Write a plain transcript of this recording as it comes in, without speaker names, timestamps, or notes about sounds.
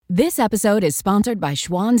This episode is sponsored by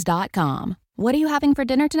Schwans.com. What are you having for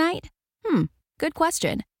dinner tonight? Good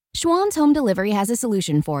question. Schwans Home Delivery has a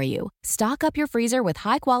solution for you. Stock up your freezer with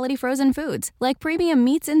high-quality frozen foods like premium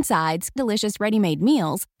meats and sides, delicious ready-made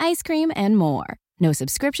meals, ice cream, and more. No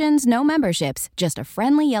subscriptions, no memberships, just a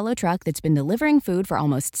friendly yellow truck that's been delivering food for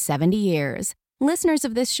almost 70 years. Listeners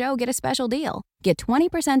of this show get a special deal. Get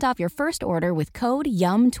 20% off your first order with code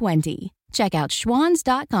YUM20. Check out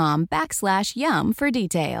schwans.com/YUM for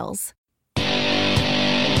details.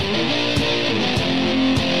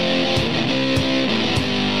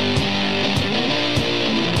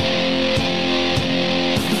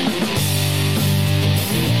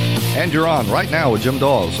 And you're on right now with Jim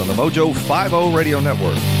Dawes on the Mojo 50 Radio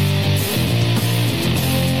Network.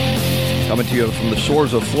 Coming to you from the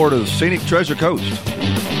shores of Florida's scenic Treasure Coast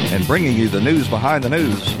and bringing you the news behind the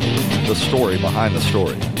news, the story behind the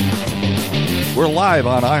story. We're live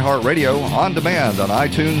on iHeartRadio, on demand on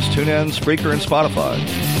iTunes, TuneIn, Spreaker, and Spotify.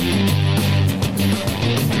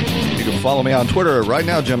 You can follow me on Twitter right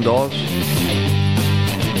now, Jim Dawes.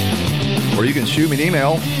 Or you can shoot me an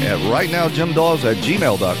email at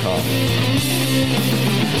rightnowjimdawes@gmail.com.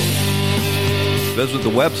 Visit the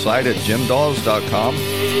website at jimdawes.com.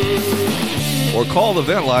 Or call the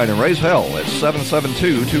vent line and raise hell at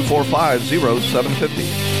 772-245-0750.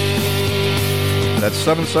 That's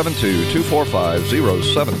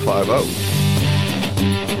 772-245-0750.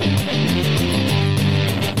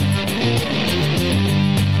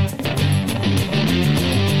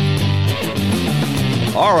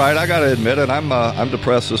 All right, I got to admit it. I'm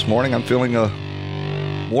depressed this morning. I'm feeling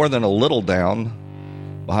more than a little down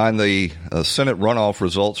behind the Senate runoff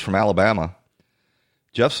results from Alabama.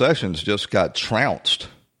 Jeff Sessions just got trounced,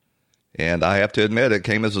 and I have to admit it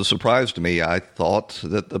came as a surprise to me. I thought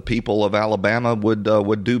that the people of Alabama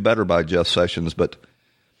would do better by Jeff Sessions, but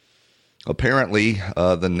apparently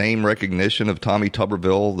the name recognition of Tommy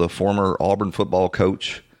Tuberville, the former Auburn football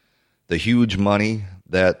coach, the huge money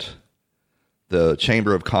that the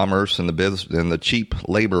Chamber of Commerce and the cheap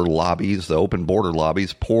labor lobbies, the open border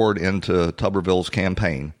lobbies, poured into Tuberville's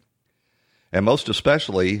campaign, and most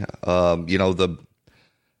especially,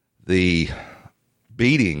 the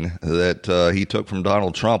beating that he took from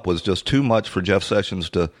Donald Trump was just too much for Jeff Sessions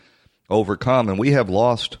to overcome, and we have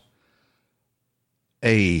lost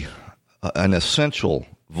an essential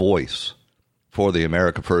voice for the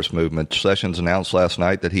America First movement. Sessions announced last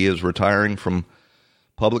night that he is retiring from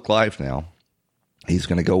public life now. He's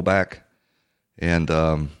going to go back, and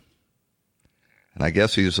I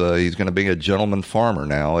guess he's going to be a gentleman farmer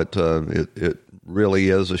now. It really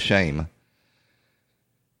is a shame.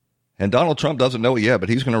 And Donald Trump doesn't know it yet, but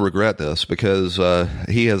he's going to regret this because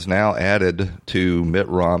he has now added to Mitt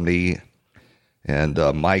Romney and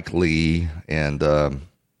Mike Lee and the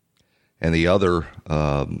other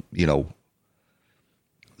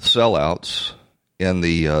sellouts in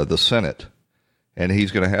the Senate. And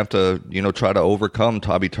he's going to have to, try to overcome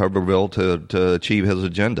Tommy Tuberville to achieve his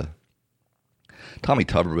agenda. Tommy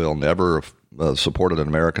Tuberville never supported an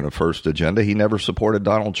American First agenda. He never supported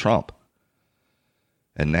Donald Trump.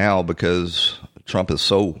 And now, because Trump is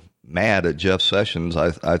so mad at Jeff Sessions,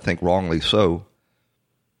 I think wrongly so,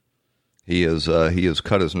 he has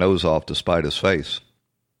cut his nose off to spite his face.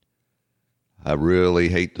 I really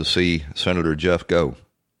hate to see Senator Jeff go.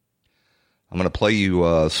 I'm going to play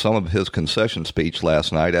you some of his concession speech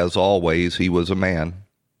last night. As always, he was a man.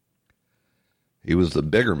 He was the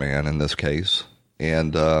bigger man in this case.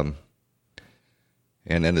 And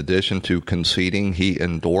in addition to conceding, he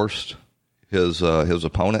endorsed his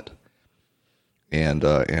opponent and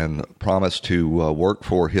promised to work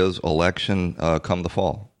for his election come the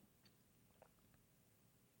fall.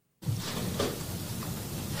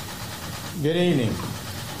 Good evening.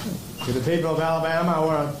 To the people of Alabama, I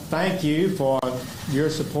want to thank you for your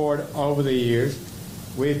support over the years.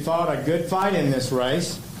 We've fought a good fight in this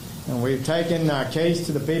race, and we've taken our case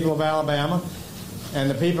to the people of Alabama, and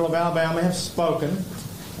the people of Alabama have spoken.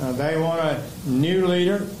 They want a new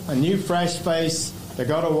leader, a new fresh face to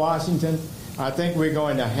go to Washington. I think we're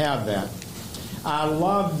going to have that. I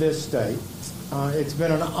love this state. It's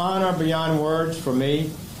been an honor beyond words for me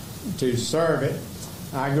to serve it.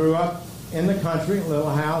 I grew up in the country, a little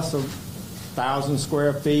house of 1,000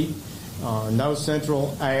 square feet, no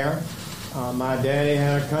central air. My daddy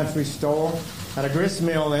had a country store, had a grist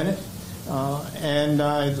mill in it, and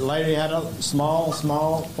later had a small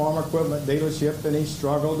farm equipment dealership, and he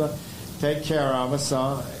struggled to take care of us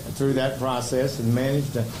through that process and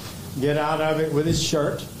managed to get out of it with his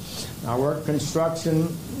shirt. I worked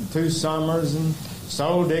construction 2 summers and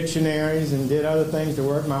sold dictionaries and did other things to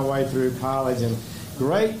work my way through college. And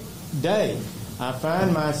great day. I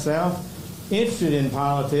find myself interested in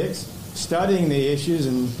politics, studying the issues,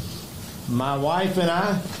 and my wife and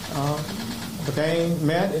I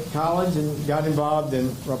met at college and got involved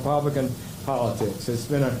in Republican politics. It's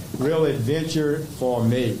been a real adventure for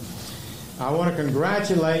me. I want to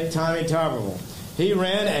congratulate Tommy Tuberville. He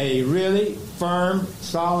ran a really firm,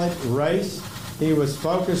 solid race. He was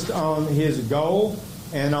focused on his goal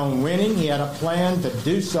and on winning. He had a plan to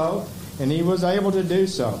do so, and he was able to do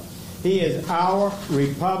so. He is our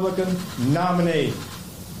Republican nominee.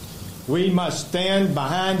 We must stand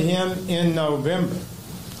behind him in November.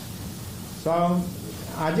 So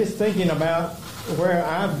I'm just thinking about where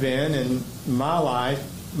I've been in my life.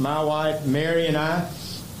 My wife, Mary, and I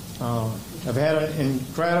have had an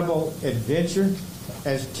incredible adventure.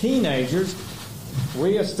 As teenagers,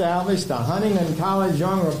 we established the Huntington College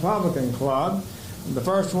Young Republican Club, the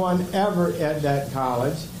first one ever at that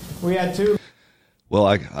college. We had two. Well,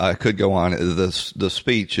 I could go on. The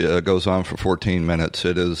speech goes on for 14 minutes.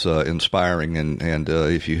 It is inspiring, and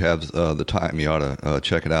if you have the time, you ought to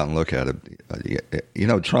check it out and look at it. You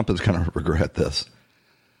know, Trump is going to regret this.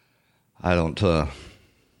 I don't know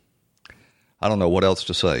what else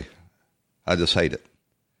to say. I just hate it.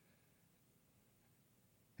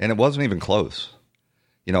 And it wasn't even close.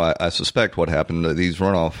 You know, I suspect what happened, these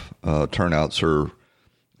runoff turnouts are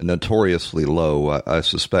notoriously low. I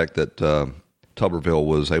suspect that Tuberville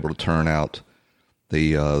was able to turn out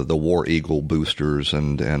the War Eagle boosters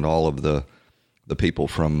and all of the people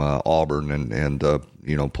from Auburn and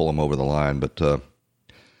you know, pull them over the line. But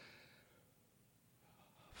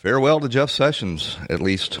farewell to Jeff Sessions, at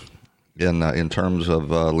least in terms of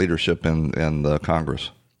leadership in Congress.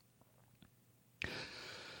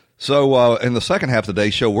 So in the second half of the day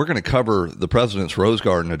show, we're going to cover the president's Rose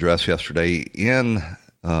Garden address yesterday in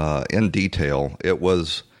detail. It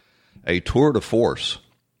was a tour de force,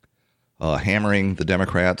 hammering the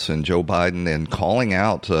Democrats and Joe Biden and calling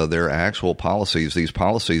out their actual policies, these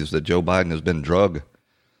policies that Joe Biden has been drugged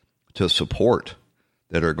to support,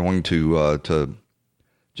 that are going to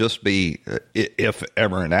just be, if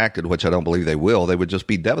ever enacted, which I don't believe they will, they would just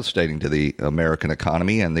be devastating to the American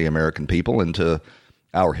economy and the American people and to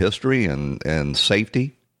our history and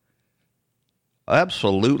safety.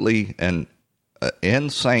 Absolutely an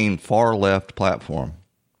insane far-left platform.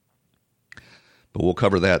 But we'll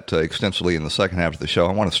cover that extensively in the second half of the show.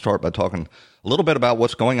 I want to start by talking a little bit about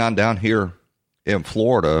what's going on down here in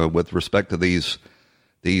Florida with respect to these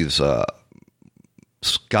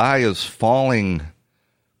sky is falling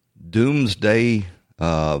doomsday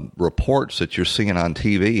reports that you're seeing on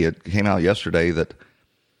TV. It came out yesterday that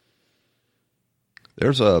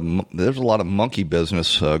there's a lot of monkey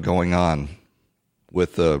business going on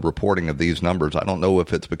with the reporting of these numbers. I don't know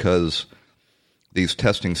if it's because these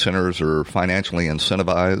testing centers are financially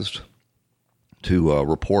incentivized to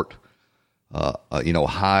report,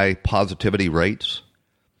 high positivity rates.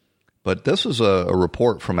 But this is a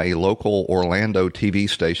report from a local Orlando TV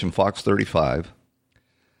station, Fox 35,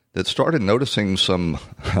 that started noticing some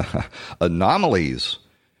anomalies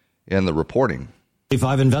in the reporting.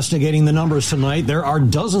 Investigating the numbers tonight, there are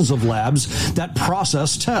dozens of labs that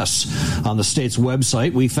process tests. On the state's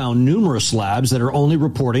website, we found numerous labs that are only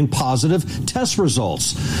reporting positive test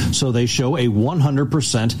results. So they show a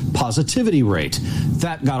 100% positivity rate.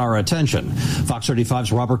 That got our attention. Fox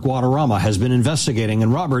 35's Robert Guadarrama has been investigating.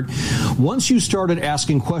 And Robert, once you started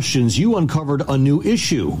asking questions, you uncovered a new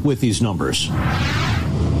issue with these numbers.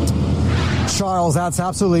 Charles, that's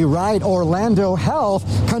absolutely right. Orlando Health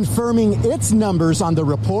confirming its numbers on the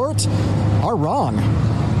report are wrong.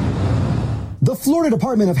 The Florida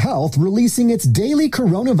Department of Health releasing its daily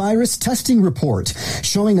coronavirus testing report,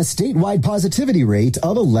 showing a statewide positivity rate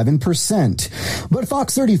of 11%. But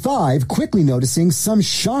Fox 35 quickly noticing some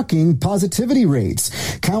shocking positivity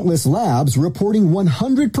rates. Countless labs reporting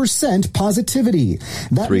 100% positivity.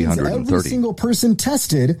 That means every single person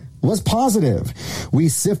tested was positive. We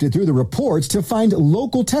sifted through the reports to find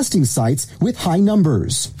local testing sites with high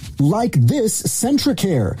numbers. Like this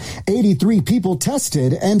Centricare, 83 people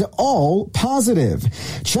tested and all positive.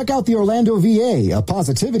 Check out the Orlando VA, a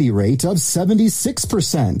positivity rate of 76%.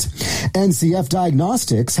 NCF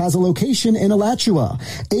Diagnostics has a location in Alachua,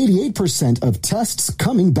 88% of tests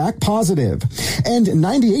coming back positive, and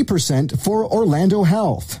 98% for Orlando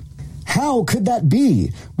Health. How could that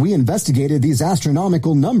be? We investigated these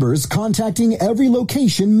astronomical numbers, contacting every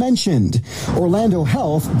location mentioned. Orlando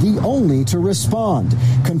Health, the only to respond,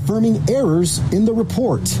 confirming errors in the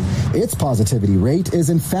report. Its positivity rate is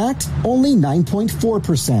in fact only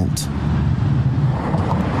 9.4%.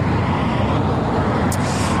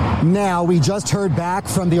 now. We just heard back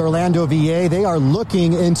from the Orlando VA. They are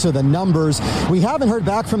looking into the numbers. We haven't heard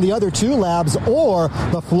back from the other two labs or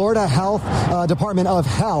the Florida Department of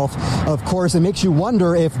Health. Of course, it makes you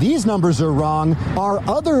wonder if these numbers are wrong. Are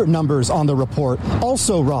other numbers on the report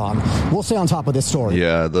also wrong? We'll stay on top of this story.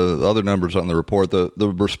 Yeah, the other numbers on the report, the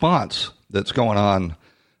response that's going on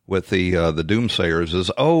with the doomsayers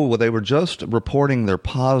is, they were just reporting their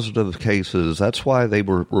positive cases. That's why they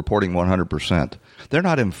were reporting 100%. They're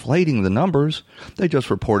not inflating the numbers. They just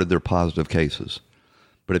reported their positive cases.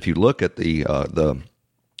 But if you look at the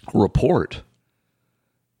report,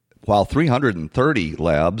 while 330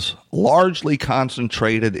 labs, largely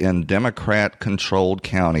concentrated in Democrat-controlled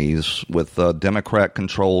counties with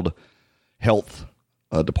Democrat-controlled health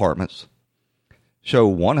departments,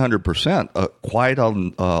 show 100%. Quite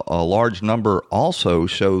a large number also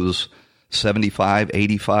shows 75,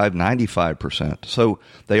 85, 95%. So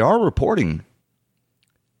they are reporting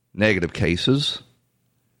negative cases.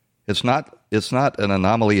 It's not an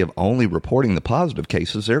anomaly of only reporting the positive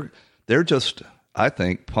cases. They're just, I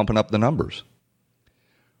think, pumping up the numbers.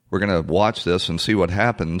 We're going to watch this and see what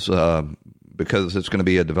happens because it's going to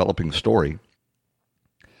be a developing story.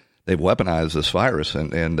 They've weaponized this virus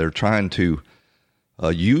and they're trying to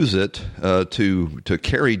use it to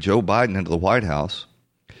carry Joe Biden into the White House.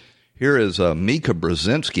 Here is Mika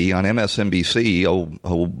Brzezinski on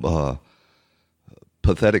MSNBC.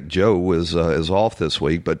 Pathetic Joe is off this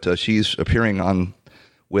week, but she's appearing on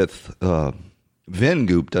with Vin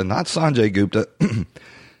Gupta, not Sanjay Gupta.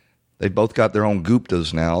 They've both got their own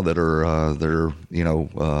Guptas now that are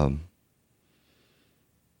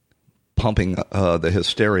pumping the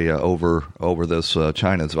hysteria over this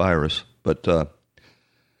China's virus. But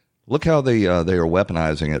look how they are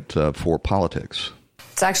weaponizing it for politics.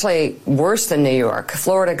 It's actually worse than New York.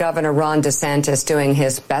 Florida Governor Ron DeSantis doing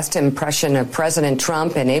his best impression of President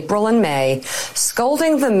Trump in April and May,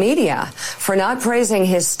 scolding the media for not praising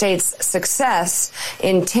his state's success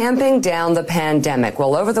in tamping down the pandemic.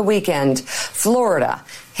 Well, over the weekend, Florida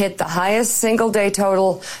hit the highest single-day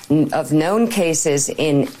total of known cases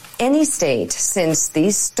in any state since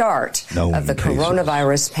the start of the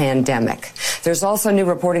coronavirus pandemic. There's also new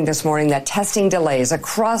reporting this morning that testing delays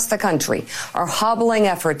across the country are hobbling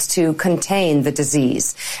efforts to contain the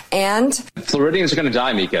disease. And Floridians are going to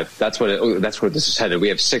die, Mika. That's where this is headed. We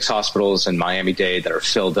have 6 hospitals in Miami-Dade that are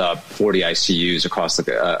filled up, 40 ICUs across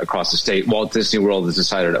the state. Walt Disney World has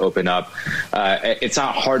decided to open up. It's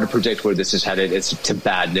not hard to predict where this is headed. It's to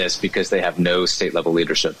badness because they have no state-level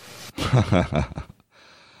leadership.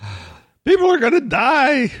 People are going to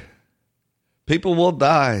die. People will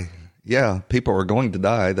die. Yeah, people are going to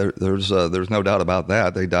die. There's no doubt about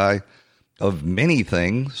that. They die of many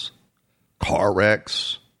things: car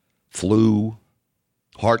wrecks, flu,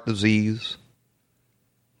 heart disease.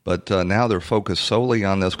 But now they're focused solely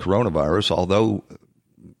on this coronavirus, although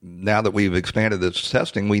now that we've expanded this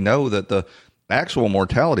testing, we know that the actual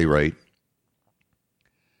mortality rate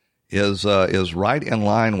is right in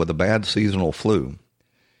line with a bad seasonal flu.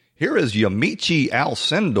 Here is Yamiche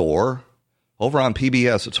Alcindor over on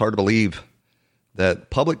PBS. It's hard to believe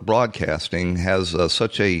that public broadcasting has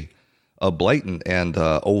such a blatant and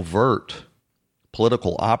overt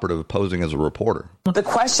political operative posing as a reporter. The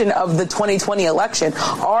question of the 2020 election,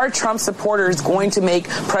 are Trump supporters going to make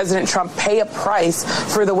President Trump pay a price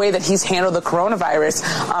for the way that he's handled the coronavirus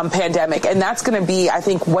pandemic? And that's going to be, I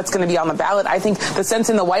think, what's going to be on the ballot. I think the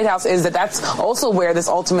sense in the White House is that that's also where this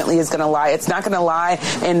ultimately is going to lie. It's not going to lie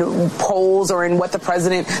in polls or in what the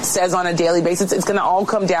president says on a daily basis. It's going to all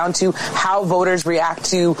come down to how voters react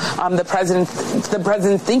to the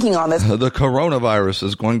president's thinking on this. The coronavirus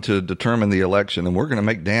is going to determine the election, and we're going to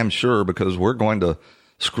make damn sure, because we're going to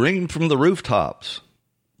scream from the rooftops.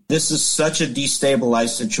 This is such a destabilized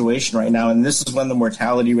situation right now, and this is when the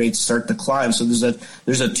mortality rates start to climb. So there's a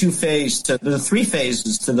there's 3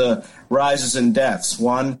 phases to the rises in deaths.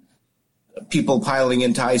 One, people piling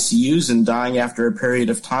into ICUs and dying after a period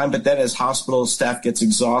of time, but then as hospital staff gets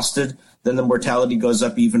exhausted, then the mortality goes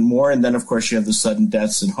up even more, and then of course you have the sudden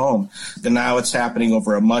deaths at home. And now it's happening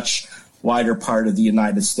over a much wider part of the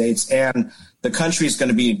United States, and the country is going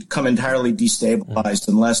to become entirely destabilized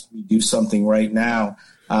unless we do something right now.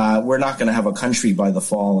 We're not going to have a country by the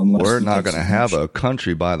fall unless we're not going to have a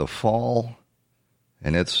country by the fall,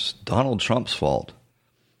 and it's Donald Trump's fault.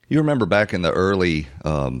 You remember back in the early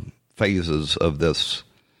phases of this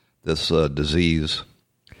disease,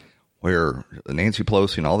 where Nancy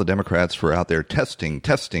Pelosi and all the Democrats were out there testing.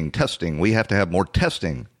 We have to have more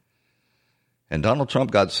testing, and Donald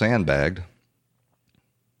Trump got sandbagged.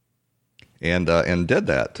 And did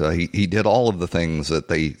that. He did all of the things that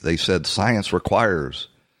they said science requires.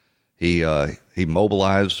 He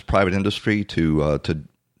mobilized private industry to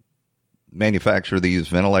manufacture these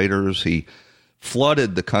ventilators. He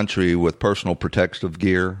flooded the country with personal protective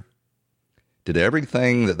gear. Did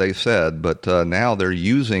everything that they said, but now they're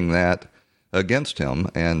using that against him,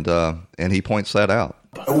 and he points that out.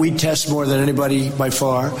 We test more than anybody by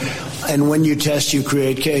far, and when you test, you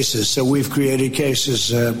create cases. So we've created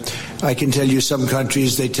cases. I can tell you some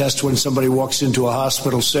countries, they test when somebody walks into a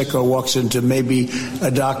hospital sick or walks into maybe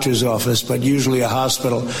a doctor's office, but usually a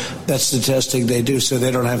hospital. That's the testing they do, so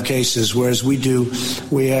they don't have cases, whereas we do.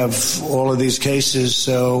 We have all of these cases,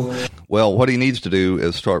 so... Well, what he needs to do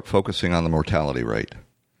is start focusing on the mortality rate,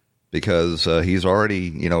 because he's already,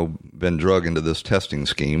 been drug into this testing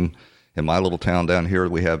scheme. In my little town down here,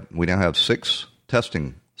 we now have 6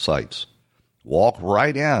 testing sites. Walk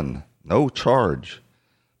right in, no charge.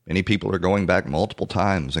 Many people are going back multiple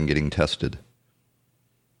times and getting tested.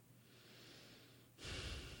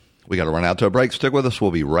 We got to run out to a break. Stick with us.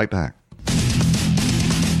 We'll be right back.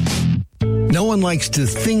 No one likes to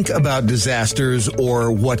think about disasters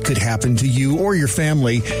or what could happen to you or your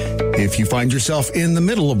family if you find yourself in the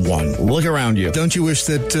middle of one. Look around you. Don't you wish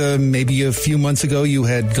that maybe a few months ago you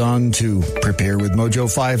had gone to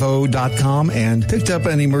preparewithmojo50.com and picked up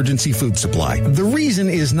an emergency food supply? The reason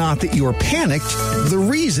is not that you are panicked. The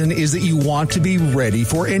reason is that you want to be ready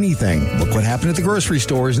for anything. Look what happened at the grocery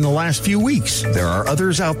stores in the last few weeks. There are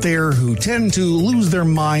others out there who tend to lose their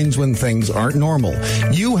minds when things aren't normal.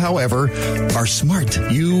 You, however, are smart.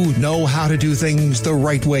 You know how to do things the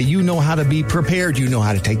right way. You know how to be prepared. You know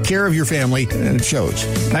how to take care of your family, and it shows.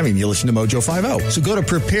 I mean, you listen to Mojo 50. So go to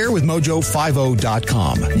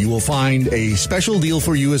preparewithmojo50.com. You will find a special deal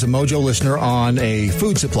for you as a Mojo listener on a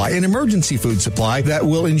food supply, an emergency food supply that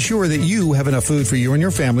will ensure that you have enough food for you and your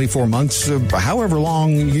family for months, however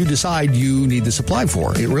long you decide you need the supply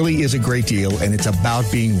for. It really is a great deal, and it's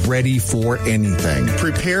about being ready for anything.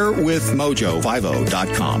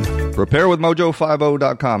 Preparewithmojo50.com.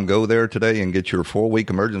 Preparewithmojo50.com. Go there today and get your 4-week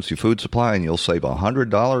emergency food supply, and you'll save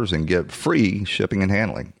 $100 and get free shipping and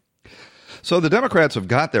handling. So the Democrats have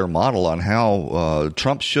got their model on how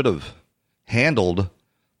Trump should have handled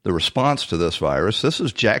the response to this virus. This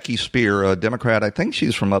is Jackie Spear, a Democrat. I think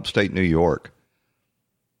she's from upstate New York,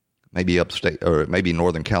 maybe upstate or maybe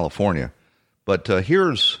Northern California. But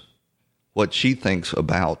here's what she thinks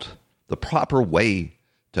about the proper way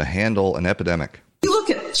to handle an epidemic. You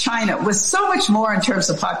look at China with so much more in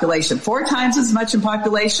terms of population, 4 times as much in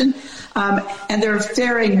population, and they're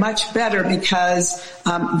faring much better because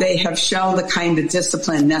they have shown the kind of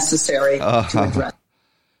discipline necessary to address.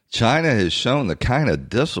 China has shown the kind of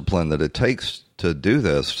discipline that it takes to do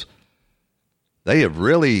this. They have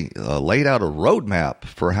really laid out a roadmap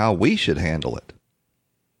for how we should handle it.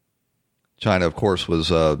 China, of course,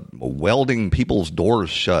 was welding people's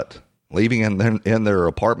doors shut, leaving in their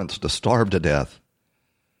apartments to starve to death.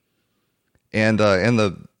 And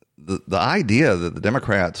the idea that the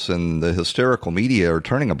Democrats and the hysterical media are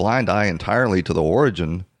turning a blind eye entirely to the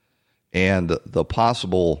origin and the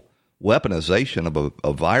possible weaponization of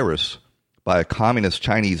a virus by a communist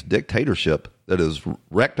Chinese dictatorship that has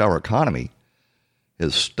wrecked our economy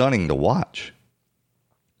is stunning to watch.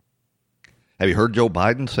 Have you heard Joe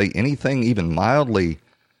Biden say anything even mildly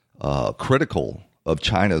critical of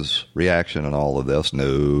China's reaction in all of this?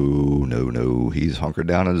 No. He's hunkered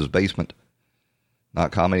down in his basement,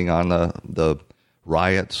 not commenting on the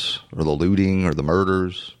riots or the looting or the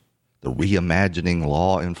murders, the reimagining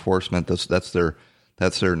law enforcement. That's their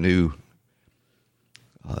new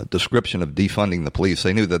description of defunding the police.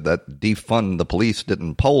 They knew that defund the police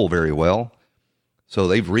didn't poll very well, so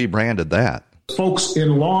they've rebranded that. Folks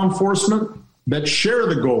in law enforcement that share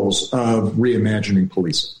the goals of reimagining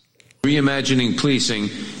policing. Reimagining policing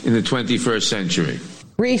in the 21st century.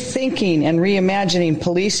 Rethinking and reimagining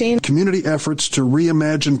policing. Community efforts to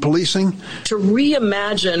reimagine policing. To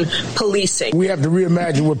reimagine policing. We have to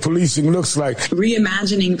reimagine what policing looks like.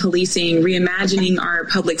 Reimagining policing, reimagining our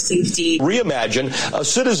public safety. Reimagine a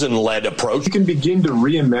citizen-led approach. You can begin to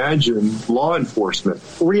reimagine law enforcement.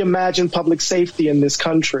 Reimagine public safety in this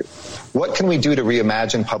country. What can we do to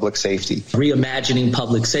reimagine public safety? Reimagining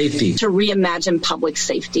public safety. To reimagine public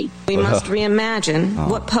safety. We must reimagine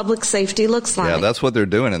what public safety looks like. Yeah, that's what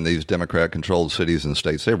they're doing in these Democrat-controlled cities and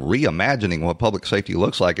states. They're reimagining what public safety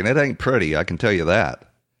looks like, and it ain't pretty, I can tell you that.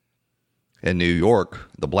 In New York,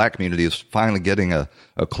 the black community is finally getting a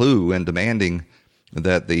clue and demanding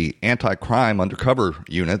that the anti-crime undercover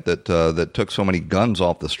unit that took so many guns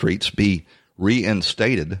off the streets be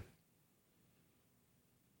reinstated.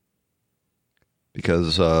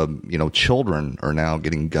 Because, children are now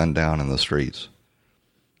getting gunned down in the streets.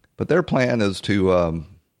 But their plan is to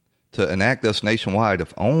to enact this nationwide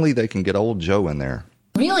if only they can get old Joe in there.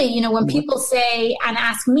 Really, when people say and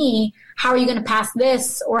ask me, how are you going to pass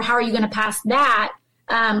this or how are you going to pass that?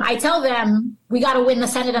 I tell them we got to win the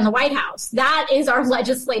Senate and the White House. That is our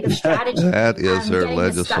legislative strategy. That is their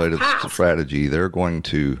legislative strategy. They're going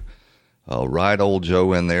to ride old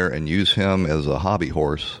Joe in there and use him as a hobby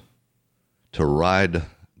horse to ride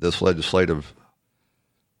this legislative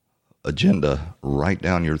agenda right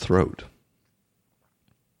down your throat.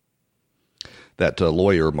 That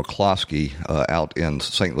lawyer McCloskey out in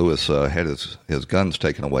St. Louis had his guns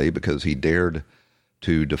taken away because he dared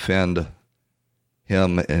to defend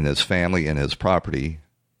him and his family and his property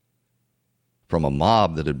from a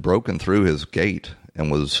mob that had broken through his gate and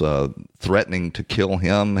was threatening to kill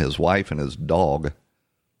him, his wife, and his dog.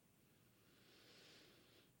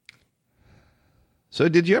 So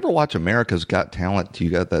did you ever watch America's Got Talent? You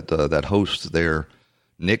got that host there,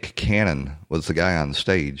 Nick Cannon was the guy on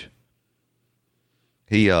stage.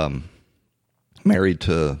 He married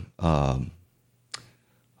to, I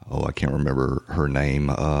can't remember her name.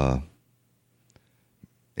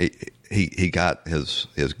 He got his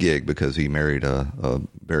gig because he married a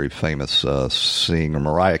very famous singer,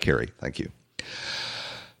 Mariah Carey. Thank you.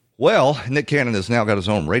 Well, Nick Cannon has now got his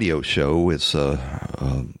own radio show. It's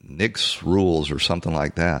Nick's Rules or something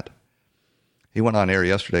like that. He went on air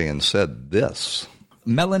yesterday and said this.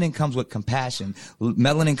 Melanin comes with compassion.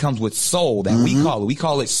 Melanin comes with soul that we call it. We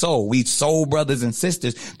call it soul. We soul brothers and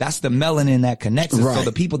sisters. That's the melanin that connects us. Right. So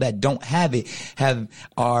the people that don't have it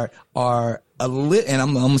are a little, and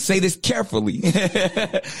I'm going to say this carefully,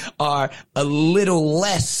 are a little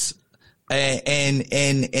less.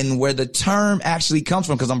 And where the term actually comes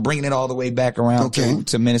from, because I'm bringing it all the way back around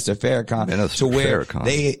to Minister Farrakhan, to where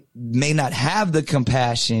they may not have the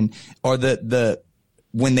compassion or the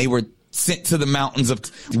when they were sent to the mountains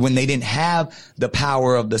when they didn't have the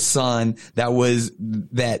power of the sun that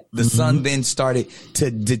the sun then started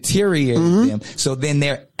to deteriorate them. So then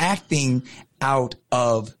they're acting out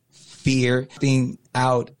of fear, acting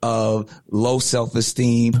out of low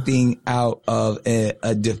self-esteem, acting out of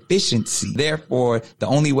a deficiency. Therefore, the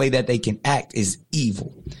only way that they can act is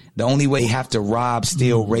evil. The only way they have to rob,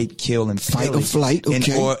 steal, rape, kill, and fight or flight,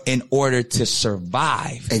 in order to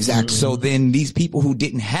survive. Exactly. So then these people who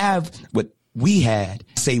didn't have what we had,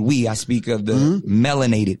 say we, I speak of the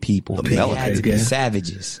melanated people. They had to be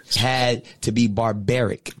savages, had to be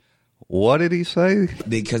barbaric. What did he say?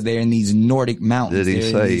 Because they're in these Nordic mountains. Did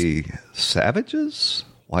he say savages?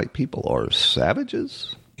 White people are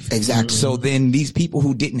savages? Exactly. So then these people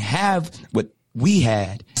who didn't have what we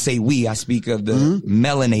had, say we, I speak of the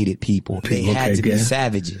melanated people. They had to be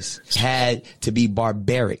savages, had to be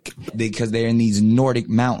barbaric because they're in these Nordic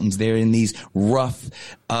mountains. They're in these rough,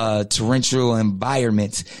 torrential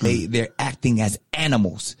environments. They're acting as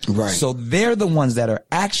animals. Right. So they're the ones that are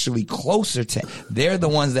actually closer to, they're the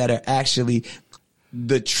ones that are actually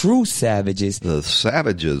the true savages. The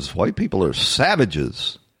savages. White people are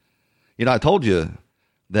savages. I told you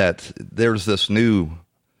that there's this new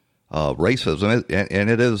racism, and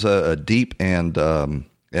it is a deep and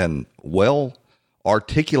well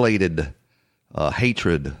articulated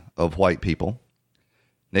hatred of white people.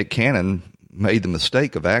 Nick Cannon made the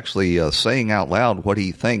mistake of actually saying out loud what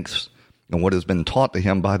he thinks and what has been taught to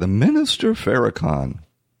him by the Minister Farrakhan.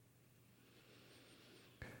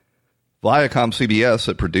 Viacom CBS,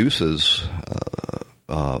 that produces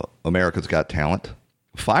America's Got Talent,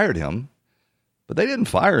 fired him. But they didn't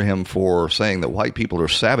fire him for saying that white people are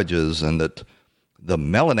savages and that the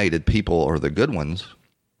melanated people are the good ones.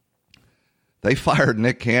 They fired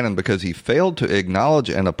Nick Cannon because he failed to acknowledge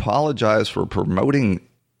and apologize for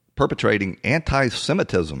perpetrating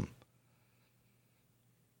anti-Semitism.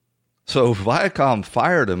 So Viacom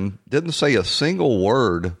fired him, didn't say a single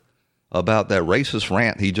word about that racist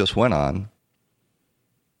rant he just went on,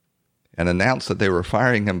 and announced that they were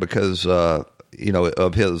firing him because,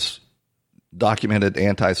 of his documented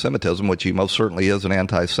anti-Semitism, which he most certainly is an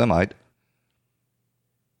anti-Semite.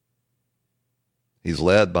 He's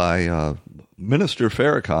led by Minister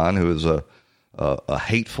Farrakhan, who is a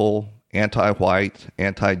hateful, anti-white,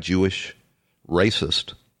 anti-Jewish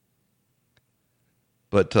racist.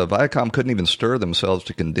 But Viacom couldn't even stir themselves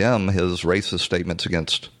to condemn his racist statements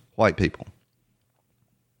against white people.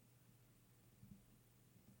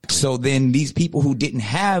 So then these people who didn't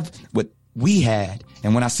have what we had,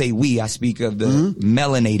 and when I say we, I speak of the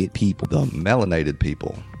melanated people. The melanated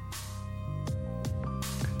people.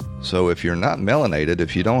 So if you're not melanated,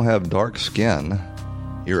 if you don't have dark skin,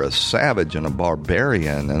 you're a savage and a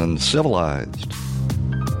barbarian and uncivilized.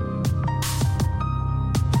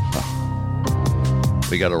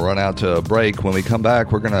 We got to run out to a break. When we come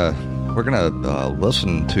back, we're gonna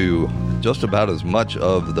listen to just about as much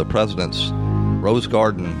of the president's Rose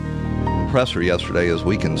Garden presser yesterday as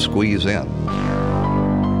we can squeeze in.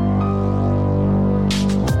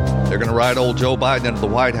 They're going to ride old Joe Biden into the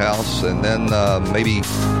White House, and then maybe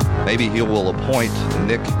he will appoint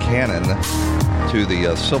Nick Cannon to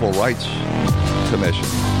the Civil Rights Commission.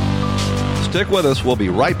 Stick with us. We'll be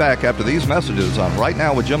right back after these messages on Right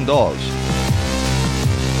Now with Jim Dawes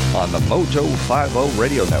on the Mojo 50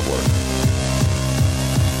 Radio Network.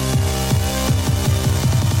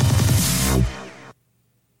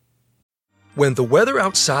 When the weather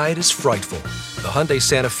outside is frightful, the Hyundai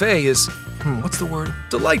Santa Fe is,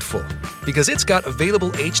 delightful. Because it's got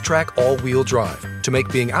available H-Track all-wheel drive to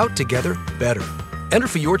make being out together better. Enter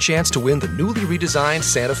for your chance to win the newly redesigned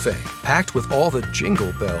Santa Fe, packed with all the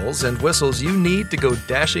jingle bells and whistles you need to go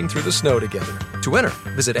dashing through the snow together. To enter,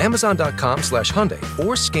 visit Amazon.com/Hyundai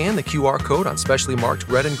or scan the QR code on specially marked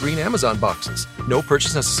red and green Amazon boxes. No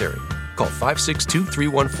purchase necessary. Call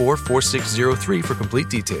 562-314-4603 for complete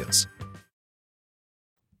details.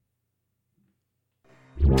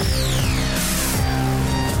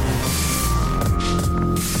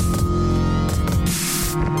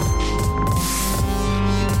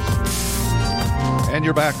 And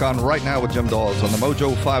you're back on Right Now with Jim Dawes on the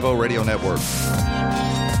Mojo 50 Radio Network.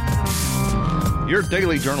 Your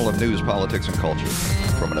daily journal of news, politics, and culture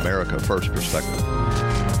from an America First perspective.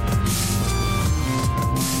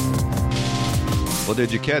 Well,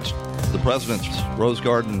 did you catch the president's Rose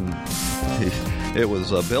Garden? It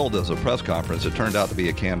was billed as a press conference. It turned out to be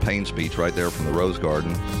a campaign speech right there from the Rose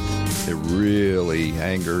Garden. It really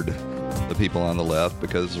angered the people on the left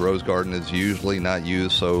because the Rose Garden is usually not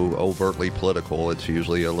used so overtly political. It's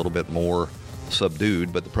usually a little bit more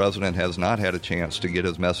subdued, but the president has not had a chance to get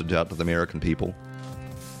his message out to the American people.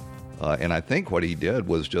 And I think what he did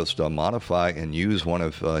was just modify and use one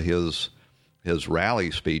of his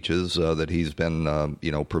rally speeches that he's been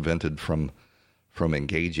prevented from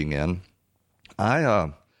engaging in.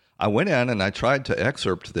 I went in and I tried to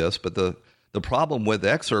excerpt this, but the problem with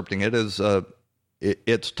excerpting it is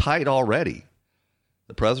it's tight already.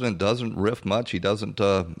 The president doesn't riff much. He doesn't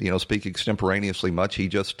speak extemporaneously much. He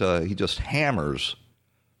just hammers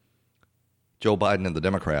Joe Biden and the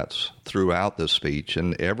Democrats throughout this speech,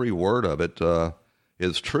 and every word of it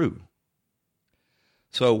is true.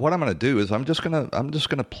 So what I'm going to do is I'm just going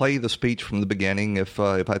to play the speech from the beginning. If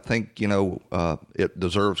I think it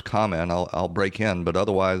deserves comment, I'll break in. But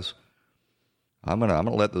otherwise, I'm going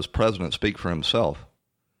to let this president speak for himself.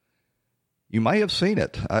 You may have seen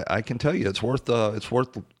it. I can tell you it's worth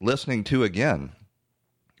listening to again,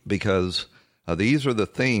 because these are the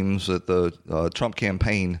themes that the Trump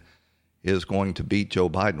campaign is going to beat Joe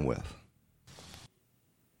Biden with.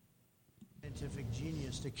 Scientific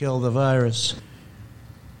genius to kill the virus.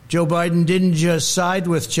 Joe Biden didn't just side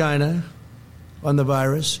with China on the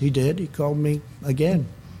virus. He did. He called me, again,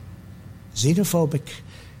 xenophobic.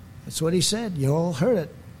 That's what he said. You all heard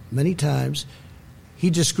it many times. He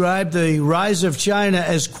described the rise of China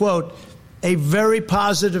as, quote, a very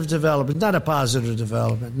positive development. Not a positive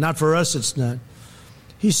development. Not for us, it's not.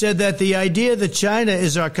 He said that the idea that China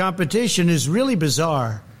is our competition is really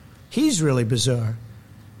bizarre. He's really bizarre.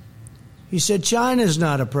 He said China's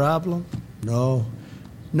not a problem. No.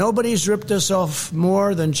 Nobody's ripped us off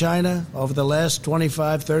more than China over the last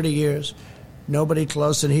 25, 30 years. Nobody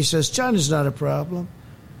close. And he says China's not a problem.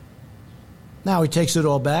 Now he takes it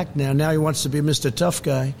all back now. Now he wants to be Mr. Tough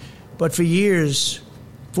Guy. But for years,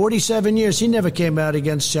 47 years, he never came out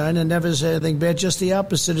against China, never said anything bad, just the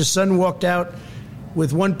opposite. His son walked out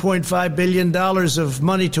with $1.5 billion of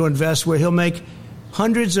money to invest, where he'll make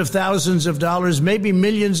hundreds of thousands of dollars, maybe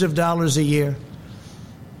millions of dollars a year.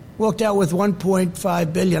 Walked out with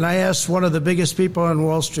 $1.5 billion. I asked one of the biggest people on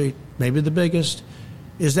Wall Street, maybe the biggest,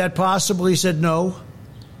 is that possible? He said no.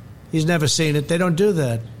 He's never seen it. They don't do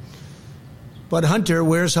that. But Hunter,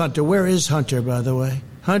 where's Hunter? Where is Hunter, by the way?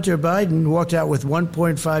 Hunter Biden walked out with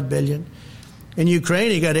 $1.5 billion. In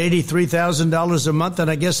Ukraine, he got $83,000 a month and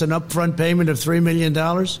I guess an upfront payment of $3 million.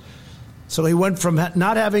 So he went from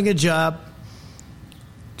not having a job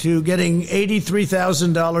to getting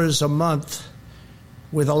 $83,000 a month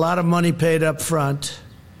with a lot of money paid up front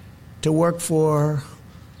to work for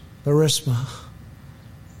Burisma.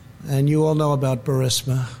 And you all know about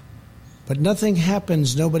Burisma. But nothing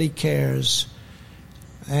happens. Nobody cares.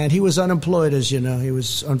 And he was unemployed, as you know. He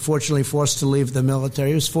was unfortunately forced to leave the military.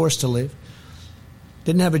 He was forced to leave.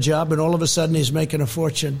 Didn't have a job, and all of a sudden he's making a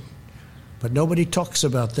fortune. But nobody talks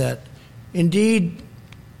about that. Indeed,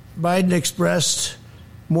 Biden expressed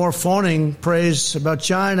more fawning praise about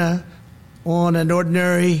China on an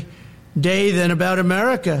ordinary day than about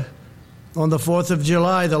America. On the 4th of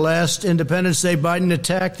July, the last Independence Day, Biden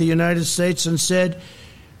attacked the United States and said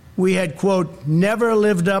we had, quote, never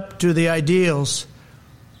lived up to the ideals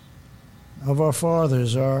of our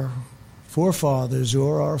fathers, our forefathers,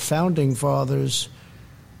 or our founding fathers,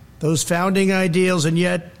 those founding ideals. And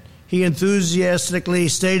yet he enthusiastically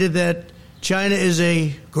stated that China is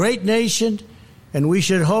a great nation and we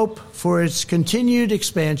should hope for its continued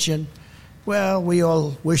expansion. Well, we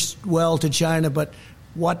all wish well to China, but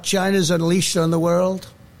what China's unleashed on the world,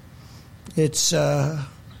 it's hard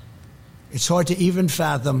to even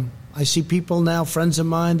fathom. I see people now, friends of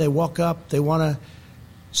mine, they walk up, they want to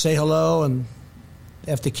say hello, and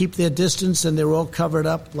they have to keep their distance, and they're all covered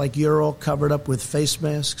up like you're all covered up with face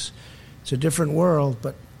masks. It's a different world,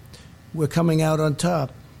 but we're coming out on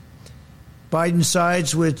top. Biden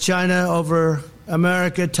sides with China over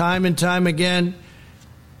America time and time again.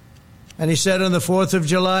 And he said on the 4th of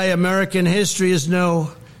July, American history is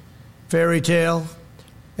no fairy tale,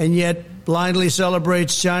 and yet blindly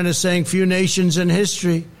celebrates China, saying few nations in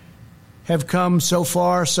history have come so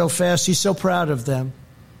far, so fast. He's so proud of them.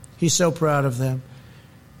 He's so proud of them.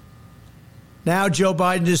 Now Joe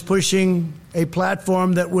Biden is pushing a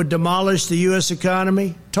platform that would demolish the U.S.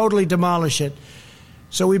 economy, totally demolish it.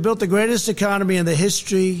 So we built the greatest economy in the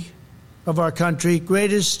history of our country,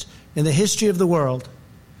 greatest in the history of the world.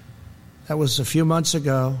 That was a few months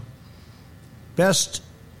ago. Best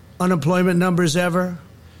unemployment numbers ever.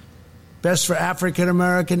 Best for African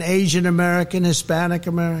American, Asian American, Hispanic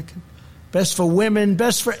American. Best for women,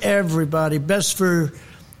 best for everybody. Best for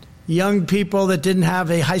young people that didn't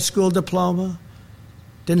have a high school diploma,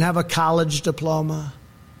 didn't have a college diploma.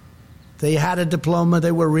 They had a diploma.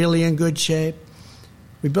 They were really in good shape.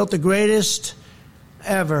 We built the greatest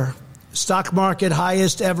ever. Stock market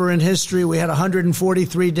highest ever in history. We had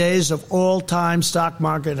 143 days of all-time stock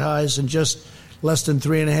market highs in just less than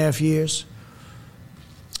 3.5 years.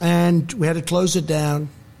 And we had to close it down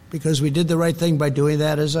because we did the right thing by doing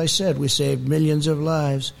that. As I said, we saved millions of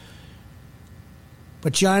lives.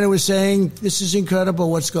 But China was saying, this is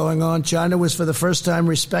incredible what's going on. China was for the first time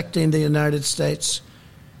respecting the United States.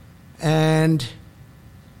 And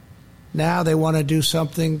now they want to do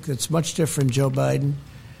something that's much different, Joe Biden.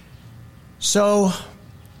 So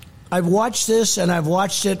I've watched this, and I've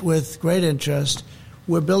watched it with great interest.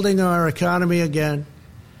 We're building our economy again.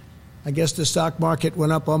 I guess the stock market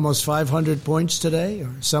went up almost 500 points today or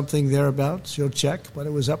something thereabouts. You'll check, but it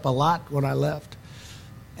was up a lot when I left.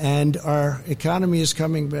 And our economy is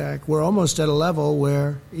coming back. We're almost at a level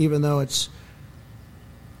where, even though it's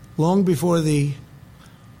long before the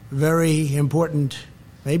very important,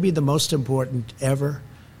 maybe the most important ever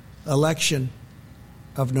election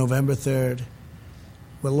of November 3rd.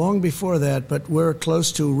 We're long before that, but we're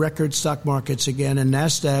close to record stock markets again, and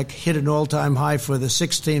NASDAQ hit an all-time high for the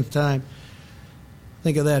 16th time.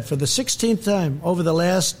 Think of that, for the 16th time over the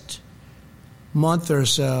last month or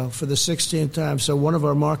so, for the 16th time. So one of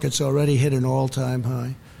our markets already hit an all-time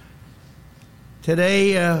high.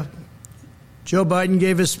 Today, Joe Biden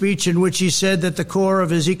gave a speech in which he said that the core of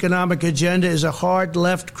his economic agenda is a hard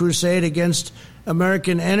left crusade against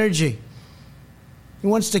American energy. He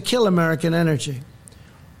wants to kill American energy.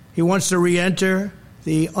 He wants to re-enter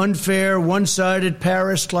the unfair, one-sided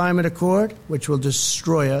Paris Climate Accord, which will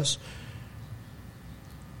destroy us,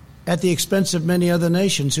 at the expense of many other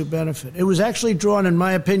nations who benefit. It was actually drawn, in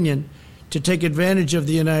my opinion, to take advantage of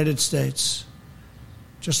the United States,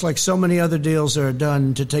 just like so many other deals are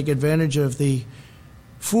done to take advantage of the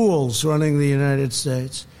fools running the United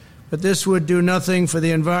States. But this would do nothing for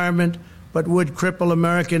the environment, but would cripple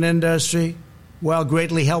American industry while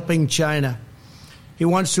greatly helping China. He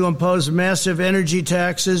wants to impose massive energy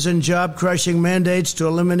taxes and job-crushing mandates to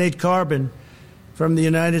eliminate carbon from the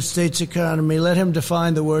United States economy. Let him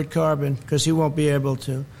define the word carbon, because he won't be able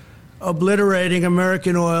to. Obliterating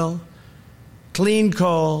American oil, clean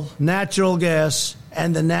coal, natural gas,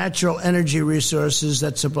 and the natural energy resources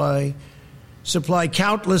that supply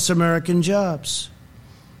countless American jobs.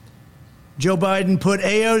 Joe Biden put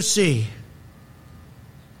AOC,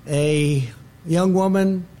 a young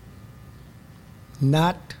woman,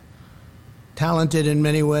 not talented in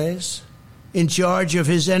many ways, in charge of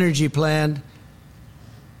his energy plan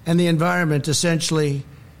and the environment, essentially.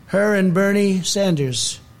 Her and Bernie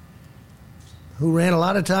Sanders, who ran a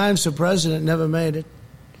lot of times for president, never made it.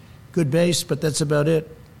 Good base, but that's about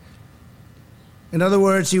it. In other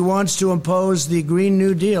words, he wants to impose the Green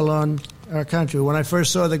New Deal on our country. When I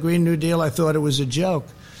first saw the Green New Deal, I thought it was a joke.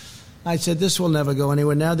 I said, this will never go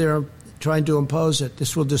anywhere. Now they're trying to impose it.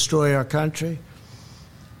 This will destroy our country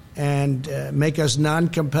and make us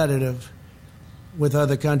non-competitive with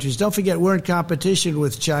other countries. Don't forget, we're in competition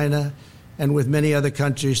with China and with many other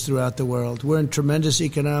countries throughout the world. We're in tremendous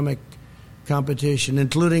economic competition,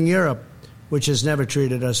 including Europe, which has never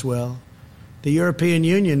treated us well. The European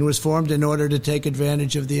Union was formed in order to take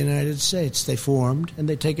advantage of the United States. They formed, and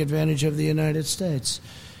they take advantage of the United States.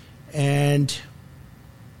 And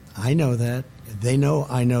I know that. They know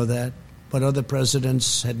I know that. But other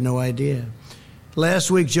presidents had no idea.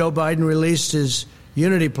 Last week, Joe Biden released his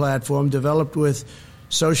unity platform developed with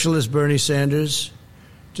socialist Bernie Sanders,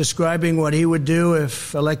 describing what he would do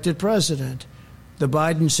if elected president. The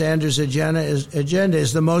Biden-Sanders agenda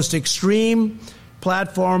is the most extreme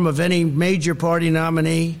platform of any major party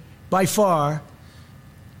nominee by far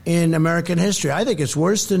in American history. I think it's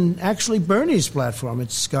worse than actually Bernie's platform.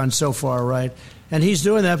 It's gone so far right. And he's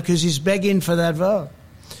doing that because he's begging for that vote.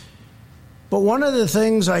 But one of the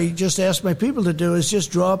things I just asked my people to do is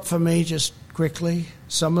just draw up for me, just quickly,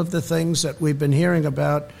 some of the things that we've been hearing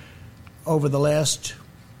about over the last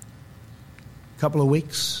couple of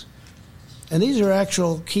weeks. And these are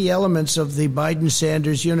actual key elements of the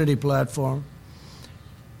Biden-Sanders unity platform.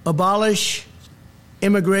 Abolish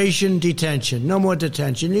immigration detention. No more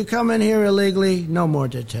detention. You come in here illegally, no more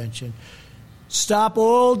detention. Stop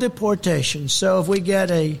all deportations. So if we get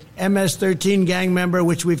a MS-13 gang member,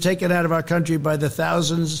 which we've taken out of our country by the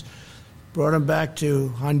thousands, brought them back to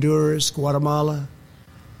Honduras, Guatemala,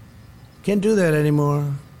 can't do that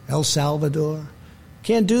anymore. El Salvador,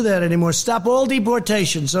 can't do that anymore. Stop all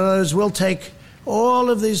deportations. In other words, we'll take all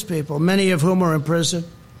of these people, many of whom are in prison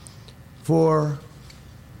for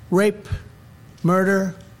rape,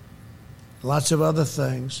 murder, lots of other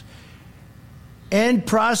things. End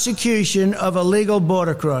prosecution of illegal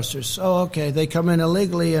border crossers. Oh, okay, they come in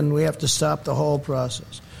illegally and we have to stop the whole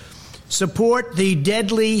process. Support the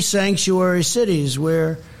deadly sanctuary cities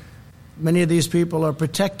where many of these people are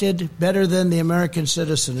protected better than the American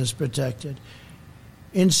citizen is protected.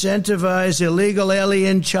 Incentivize illegal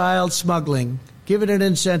alien child smuggling. Give it an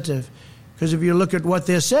incentive. Because if you look at what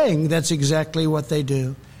they're saying, that's exactly what they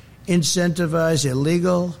do. Incentivize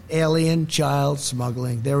illegal alien child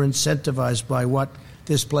smuggling. They're incentivized by what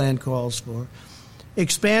this plan calls for.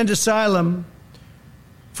 Expand asylum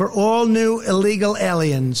for all new illegal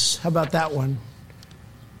aliens. How about that one?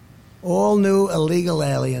 All new illegal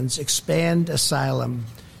aliens. Expand asylum.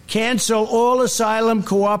 Cancel all asylum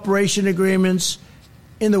cooperation agreements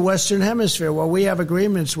in the Western Hemisphere. Well, we have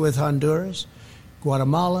agreements with Honduras,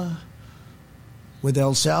 Guatemala, with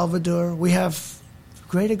El Salvador. We have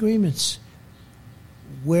great agreements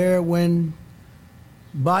where when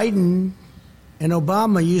Biden and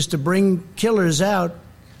Obama used to bring killers out,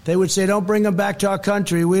 they would say, don't bring them back to our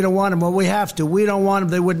country. We don't want them. Well, we have to. We don't want them.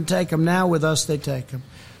 They wouldn't take them. Now with us, they take them.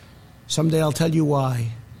 Someday I'll tell you why.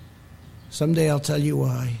 Someday I'll tell you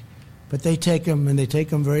why. But they take them, and they take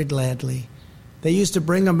them very gladly. They used to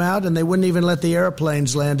bring them out, and they wouldn't even let the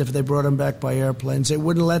airplanes land if they brought them back by airplanes. They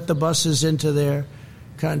wouldn't let the buses into their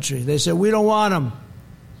country. They said, we don't want them.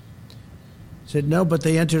 Said, no, but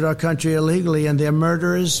they entered our country illegally, and they're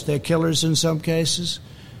murderers, they're killers in some cases.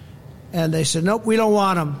 And they said, nope, we don't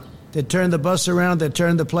want them. They'd turn the bus around, they'd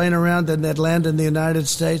turn the plane around, and they'd land in the United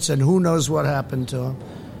States, and who knows what happened to them.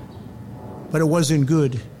 But it wasn't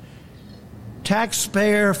good.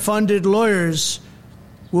 Taxpayer-funded lawyers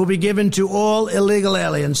will be given to all illegal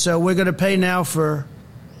aliens. So we're going to pay now for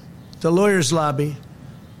the lawyers' lobby,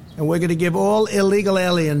 and we're going to give all illegal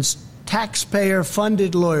aliens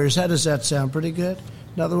taxpayer-funded lawyers. How does that sound? Pretty good?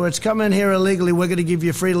 In other words, come in here illegally. We're going to give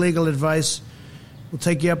you free legal advice. We'll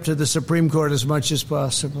take you up to the Supreme Court as much as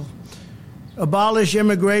possible. Abolish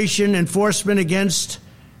immigration enforcement against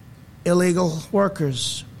illegal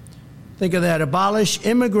workers. Think of that. Abolish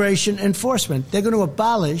immigration enforcement. They're going to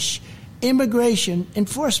abolish immigration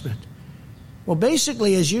enforcement. Well,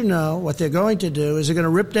 basically, as you know, what they're going to do is they're going to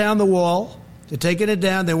rip down the wall. They're taking it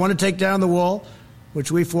down. They want to take down the wall,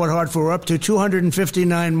 which we fought hard for. We're up to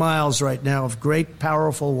 259 miles right now of great,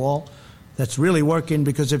 powerful wall that's really working,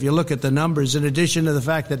 because if you look at the numbers, in addition to the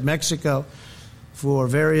fact that Mexico, for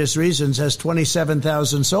various reasons, has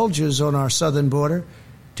 27,000 soldiers on our southern border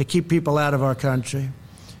to keep people out of our country.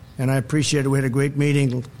 And I appreciate it. We had a great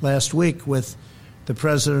meeting last week with the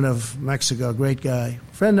president of Mexico, a great guy,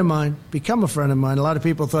 friend of mine, become a friend of mine. A lot of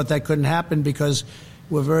people thought that couldn't happen because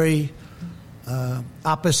we're very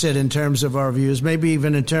opposite in terms of our views, maybe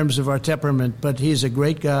even in terms of our temperament. But he's a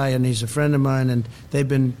great guy, and he's a friend of mine, and they've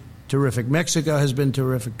been terrific. Mexico has been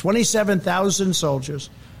terrific. 27,000 soldiers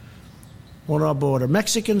on our border,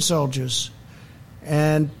 Mexican soldiers.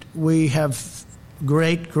 And we have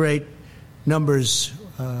great, great numbers.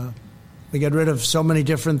 We get rid of so many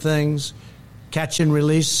different things. Catch and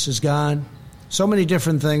release is gone. So many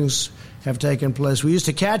different things have taken place. We used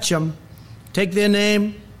to catch them, take their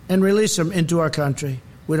name, and release them into our country.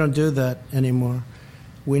 We don't do that anymore.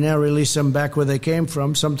 We now release them back where they came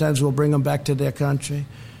from. Sometimes we'll bring them back to their country.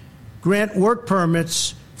 Grant work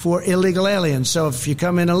permits for illegal aliens. So if you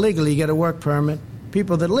come in illegally, you get a work permit.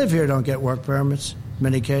 People that live here don't get work permits, in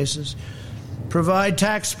many cases. Provide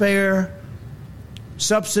taxpayer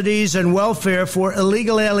subsidies and welfare for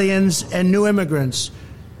illegal aliens and new immigrants.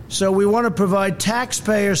 So we want to provide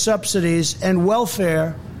taxpayer subsidies and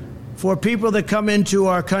welfare for people that come into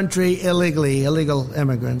our country illegally, illegal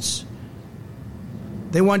immigrants.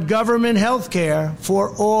 They want government health care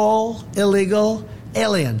for all illegal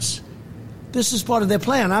aliens. This is part of their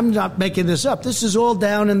plan. I'm not making this up. This is all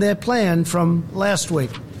down in their plan from last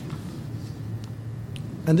week.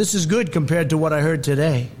 And this is good compared to what I heard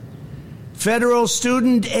today. Federal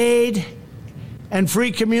student aid and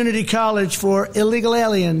free community college for illegal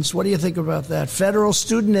aliens. What do you think about that? Federal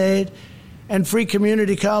student aid and free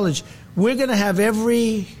community college. We're going to have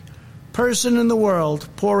every person in the world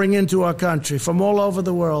pouring into our country from all over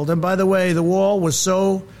the world. And by the way, the wall was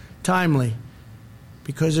so timely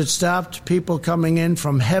because it stopped people coming in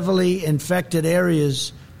from heavily infected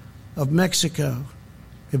areas of Mexico.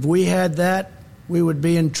 If we had that, we would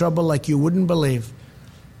be in trouble like you wouldn't believe.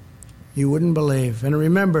 You wouldn't believe. And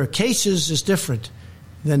remember, cases is different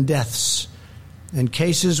than deaths. And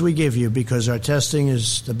cases we give you because our testing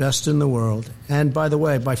is the best in the world. And by the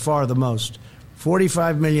way, by far the most.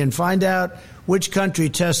 45 million. Find out which country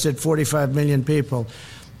tested 45 million people.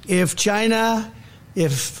 If China,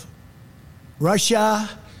 if Russia,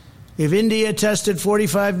 if India tested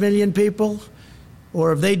 45 million people,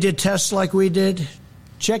 or if they did tests like we did,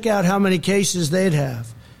 check out how many cases they'd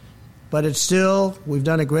have. But it's still, we've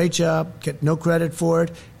done a great job, get no credit for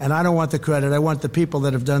it, and I don't want the credit. I want the people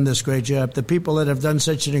that have done this great job, the people that have done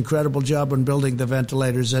such an incredible job on building the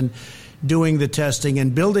ventilators and doing the testing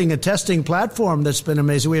and building a testing platform that's been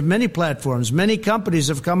amazing. We have many platforms. Many companies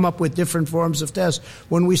have come up with different forms of tests.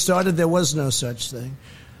 When we started, there was no such thing.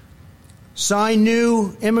 Sign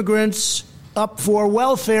new immigrants up for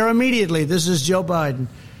welfare immediately. This is Joe Biden.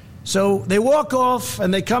 So they walk off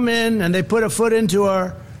and they come in and they put a foot into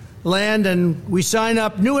our land and we sign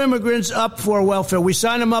up new immigrants up for welfare. We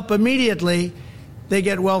sign them up immediately. They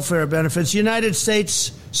get welfare benefits. United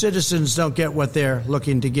States citizens don't get what they're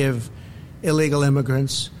looking to give illegal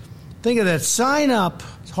immigrants. Think of that. Sign up.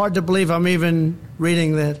 It's hard to believe I'm even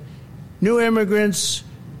reading that. New immigrants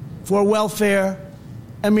for welfare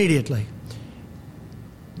immediately.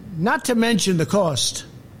 Not to mention the cost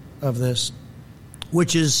of this,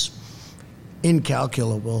 which is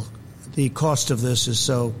incalculable. The cost of this is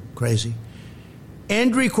so crazy.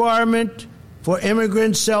 End requirement for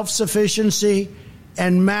immigrant self-sufficiency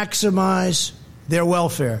and maximize their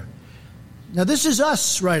welfare. Now, this is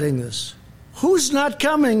us writing this. Who's not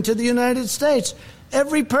coming to the United States?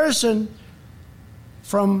 Every person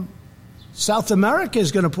from South America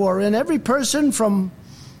is going to pour in. Every person from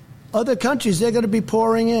other countries, they're going to be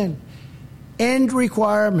pouring in. End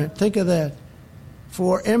requirement, think of that,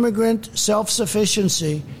 for immigrant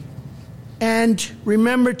self-sufficiency. And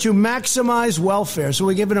remember to maximize welfare. So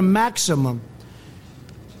we're giving a maximum.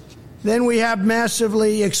 Then we have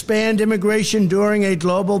massively expand immigration during a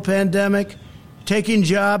global pandemic, taking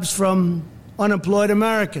jobs from unemployed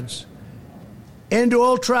Americans. End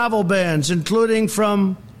all travel bans, including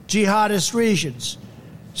from jihadist regions.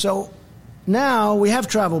 So now we have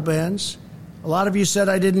travel bans. A lot of you said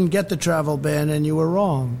I didn't get the travel ban, and you were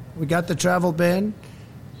wrong. We got the travel ban.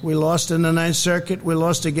 We lost in the Ninth Circuit. We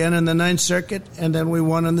lost again in the Ninth Circuit, and then we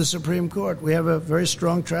won in the Supreme Court. We have a very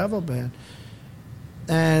strong travel ban.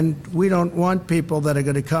 And we don't want people that are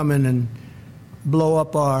going to come in and blow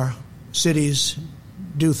up our cities,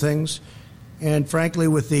 do things. And frankly,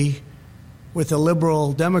 with the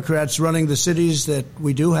liberal Democrats running the cities that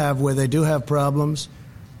we do have where they do have problems,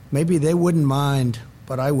 maybe they wouldn't mind,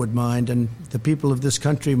 but I would mind, and the people of this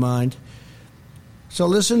country mind. So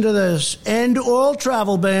listen to this. End all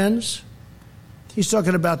travel bans. He's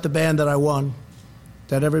talking about the ban that I won,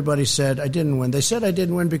 that everybody said I didn't win. They said I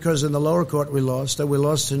didn't win because in the lower court we lost, that we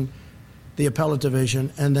lost in the appellate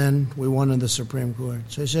division, and then we won in the Supreme Court.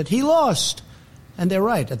 So he said he lost. And they're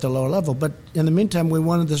right at the lower level. But in the meantime, we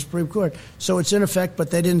won in the Supreme Court. So it's in effect, but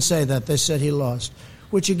they didn't say that. They said he lost,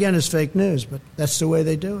 which again is fake news, but that's the way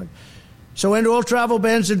they do it. So end all travel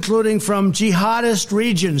bans, including from jihadist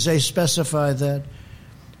regions. They specify that.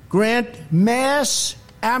 Grant mass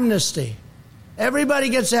amnesty. Everybody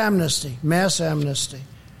gets amnesty, mass amnesty.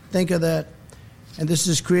 Think of that. And this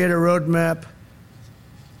is create a roadmap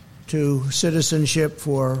to citizenship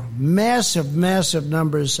for massive, massive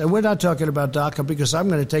numbers. And we're not talking about DACA because I'm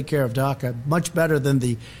going to take care of DACA much better than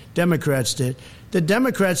the Democrats did. The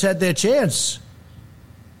Democrats had their chance,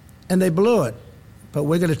 and they blew it. But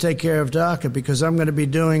we're going to take care of DACA because I'm going to be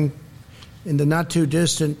doing, in the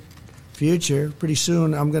not-too-distant future, pretty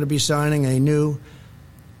soon, I'm going to be signing a new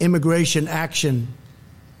immigration action,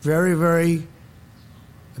 very, very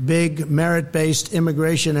big merit-based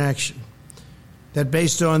immigration action that,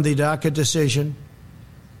 based on the DACA decision,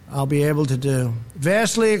 I'll be able to do.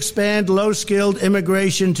 Vastly expand low-skilled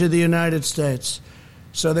immigration to the United States.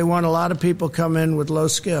 So they want a lot of people come in with low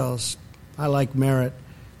skills. I like merit.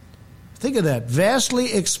 Think of that.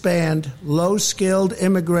 Vastly expand low-skilled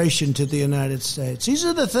immigration to the United States. These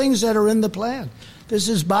are the things that are in the plan. This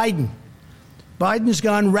is Biden. Biden's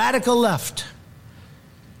gone radical left.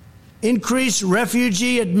 Increase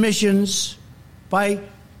refugee admissions by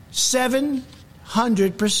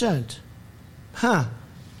 700%. Huh.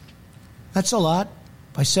 That's a lot.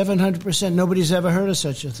 By 700%. Nobody's ever heard of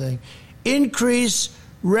such a thing. Increase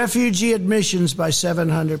refugee admissions by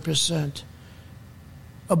 700%.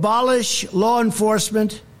 Abolish law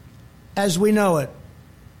enforcement as we know it.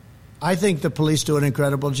 I think the police do an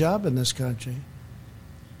incredible job in this country.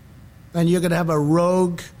 And you're going to have a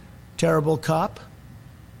rogue, terrible cop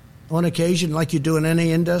on occasion, like you do in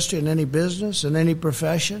any industry, in any business, in any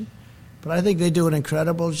profession. But I think they do an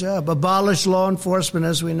incredible job. Abolish law enforcement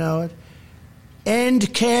as we know it.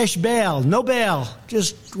 End cash bail. No bail.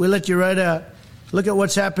 Just, we let you right out. Look at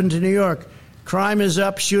what's happened to New York. Crime is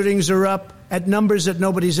up. Shootings are up at numbers that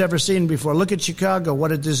nobody's ever seen before. Look at Chicago.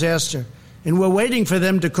 What a disaster. And we're waiting for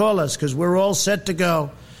them to call us because we're all set to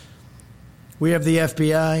go. We have the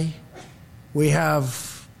FBI. We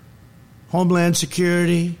have Homeland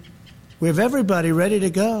Security. We have everybody ready to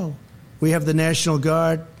go. We have the National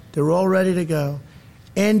Guard. They're all ready to go.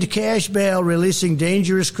 End cash bail, releasing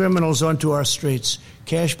dangerous criminals onto our streets.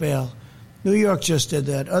 Cash bail. New York just did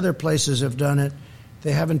that. Other places have done it.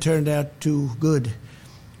 They haven't turned out too good.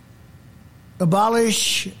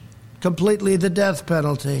 Abolish completely the death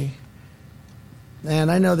penalty.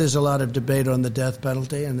 And I know there's a lot of debate on the death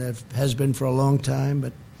penalty, and there has been for a long time,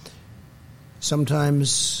 but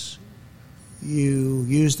sometimes you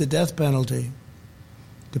use the death penalty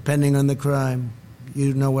depending on the crime.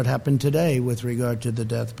 You know what happened today with regard to the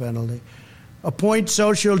death penalty. Appoint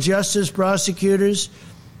social justice prosecutors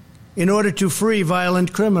in order to free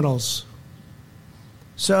violent criminals.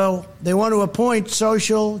 So they want to appoint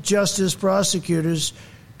social justice prosecutors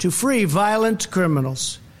to free violent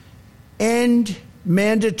criminals. End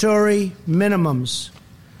mandatory minimums.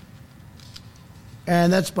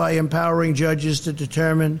 And that's by empowering judges to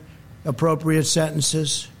determine appropriate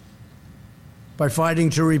sentences, by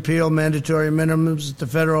fighting to repeal mandatory minimums at the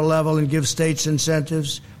federal level and give states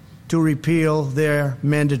incentives to repeal their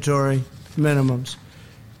mandatory minimums.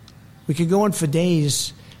 We could go on for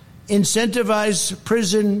days. Incentivize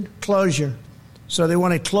prison closure. So they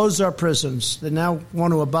want to close our prisons. They now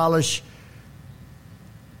want to abolish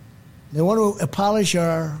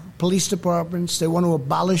our police departments. They want to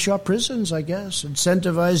abolish our prisons, I guess.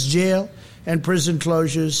 Incentivize jail and prison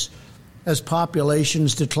closures as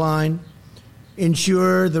populations decline.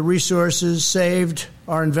 Ensure the resources saved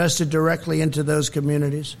are invested directly into those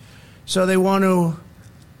communities. So they want to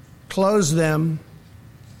close them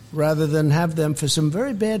rather than have them for some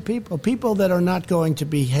very bad people that are not going to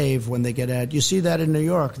behave when they get out. You see that in New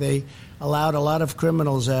York. They allowed a lot of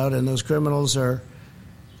criminals out, and those criminals are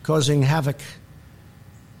causing havoc.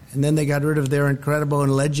 And then they got rid of their incredible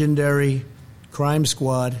and legendary crime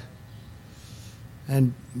squad.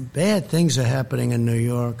 And bad things are happening in New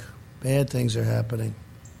York. Bad things are happening.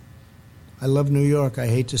 I love New York. I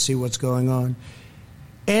hate to see what's going on.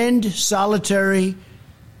 End solitary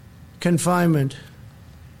confinement.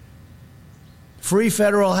 Free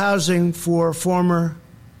federal housing for former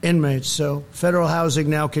inmates. So federal housing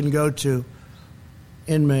now can go to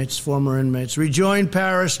inmates, former inmates. Rejoin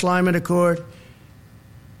Paris Climate Accord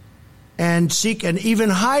and seek an even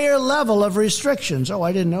higher level of restrictions. Oh,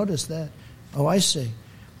 I didn't notice that. Oh, I see.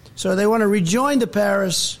 So they want to rejoin the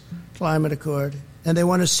Paris Climate Accord, and they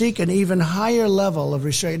want to seek an even higher level of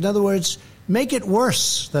restriction. In other words, make it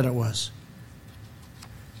worse than it was.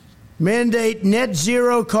 Mandate net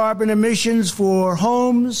zero carbon emissions for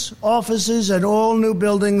homes, offices, and all new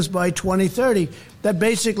buildings by 2030. That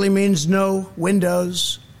basically means no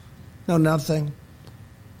windows, no nothing.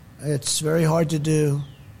 It's very hard to do.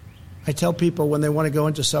 I tell people when they want to go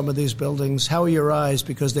into some of these buildings, how are your eyes?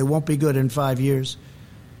 Because they won't be good in 5 years.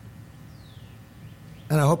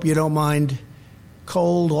 And I hope you don't mind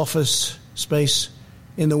cold office space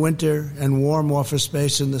in the winter and warm office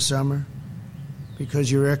space in the summer,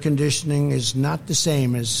 because your air conditioning is not the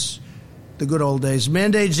same as the good old days.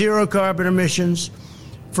 Mandate zero carbon emissions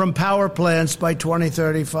from power plants by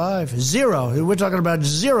 2035. Zero. We're talking about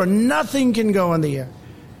zero. Nothing can go in the air.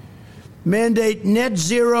 Mandate net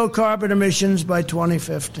zero carbon emissions by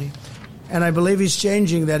 2050. And I believe he's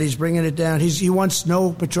changing that. He's bringing it down. He wants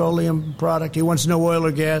no petroleum product. He wants no oil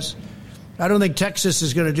or gas. I don't think Texas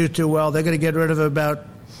is going to do too well. They're going to get rid of about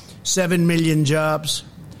 7 million jobs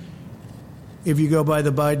if you go by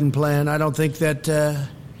the Biden plan. I don't think that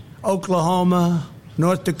Oklahoma,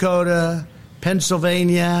 North Dakota,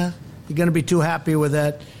 Pennsylvania, you're going to be too happy with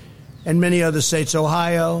that. And many other states,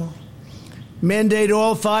 Ohio. Mandate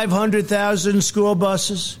all 500,000 school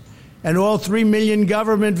buses and all 3 million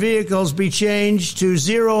government vehicles be changed to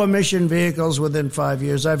zero-emission vehicles within 5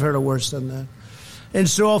 years. I've heard of worse than that.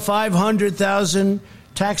 Install 500,000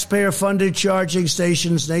 taxpayer-funded charging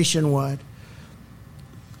stations nationwide.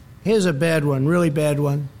 Here's a bad one, really bad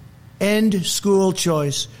one. End school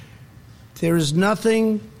choice. There is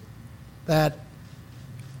nothing that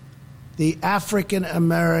the African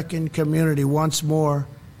American community wants more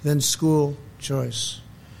than school choice.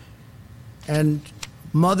 And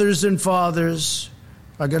mothers and fathers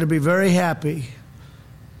are going to be very happy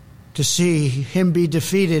to see him be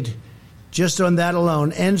defeated just on that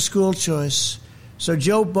alone. End school choice. So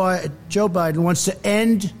Joe Biden wants to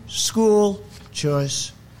end school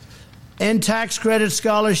choice. End tax credit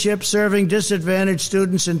scholarships serving disadvantaged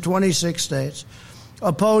students in 26 states.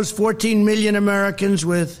 Oppose 14 million Americans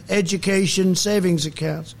with education savings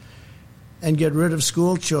accounts. And get rid of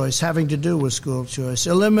school choice, having to do with school choice.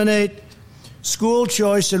 Eliminate school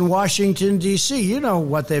choice in Washington, D.C. You know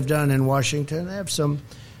what they've done in Washington. They have some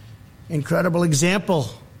incredible example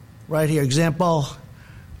right here. Example.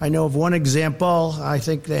 I know of one example. I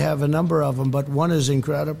think they have a number of them, but one is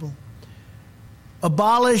incredible.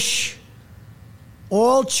 Abolish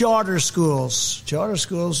all charter schools. Charter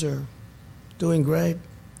schools are doing great.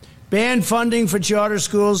 Ban funding for charter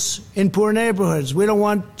schools in poor neighborhoods. We don't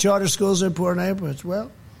want charter schools in poor neighborhoods. Well,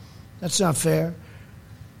 that's not fair.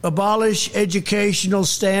 Abolish educational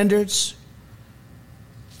standards.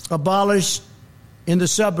 Abolish in the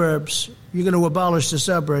suburbs. You're going to abolish the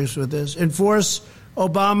suburbs with this. Enforce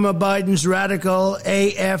Obama-Biden's radical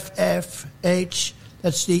AFFH.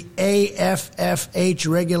 That's the AFFH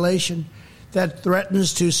regulation that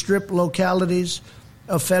threatens to strip localities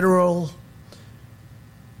of federal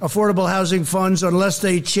affordable housing funds unless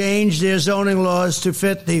they change their zoning laws to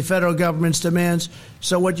fit the federal government's demands.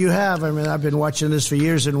 So what you have, I've been watching this for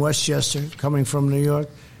years in Westchester, coming from New York.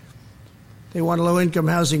 They want low-income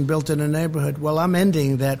housing built in a neighborhood. Well, I'm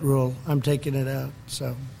ending that rule. I'm taking it out.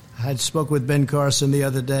 So I spoke with Ben Carson the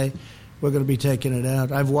other day. We're going to be taking it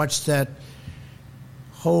out. I've watched that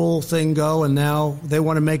whole thing go, and now they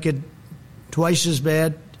want to make it twice as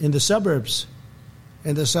bad in the suburbs.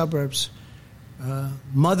 In the suburbs.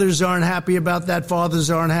 Mothers aren't happy about that. Fathers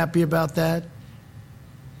aren't happy about that.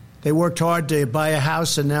 They worked hard to buy a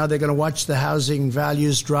house, and now they're going to watch the housing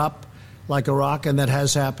values drop like a rock, and that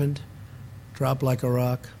has happened. Drop like a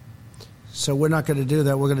rock. So we're not going to do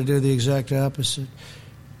that. We're going to do the exact opposite.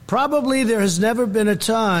 Probably there has never been a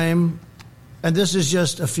time, and this is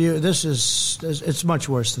just a few, it's much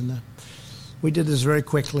worse than that. We did this very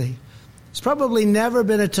quickly. It's probably never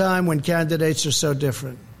been a time when candidates are so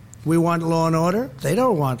different. We want law and order. They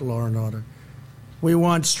don't want law and order. We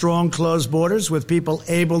want strong, closed borders with people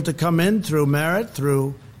able to come in through merit,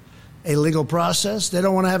 through a legal process. They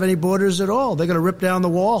don't want to have any borders at all. They're going to rip down the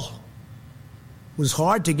wall. It was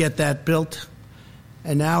hard to get that built,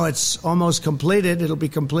 and now it's almost completed. It'll be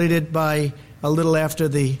completed by a little after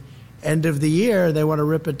the end of the year. They want to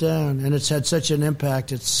rip it down, and it's had such an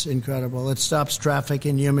impact. It's incredible. It stops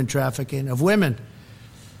trafficking, human trafficking of women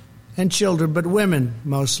and children, but women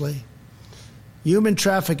mostly. Human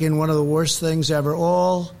trafficking, one of the worst things ever,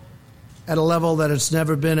 all at a level that it's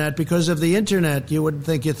never been at because of the internet. You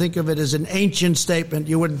think of it as an ancient statement.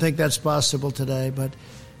 You wouldn't think that's possible today, but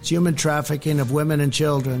it's human trafficking of women and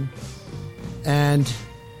children. And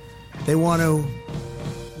they want to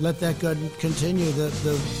let that continue.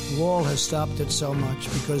 The wall has stopped it so much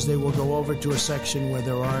because they will go over to a section where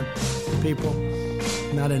there aren't people,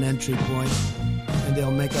 not an entry point. And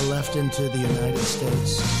they'll make a left into the United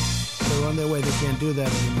States. They're on their way. They can't do that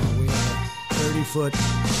anymore. We have a 30-foot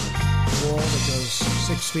wall that goes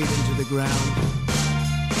 6 feet into the ground.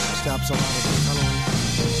 Stops a lot of the tunneling.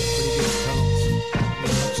 Pretty good tunnels. We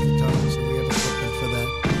watch the tunnels, and we have equipment for that.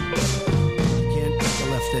 You can't make a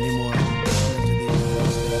left anymore into the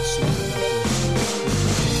United States. So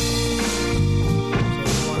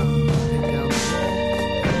we want to take down the wall.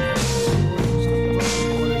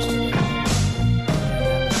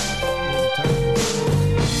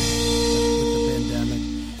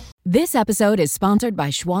 This episode is sponsored by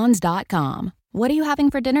Schwans.com. What are you having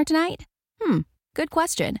for dinner tonight? Good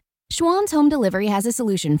question. Schwans Home Delivery has a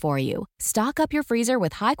solution for you. Stock up your freezer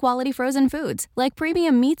with high-quality frozen foods like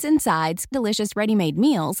premium meats and sides, delicious ready-made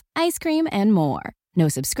meals, ice cream, and more. No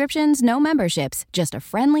subscriptions, no memberships, just a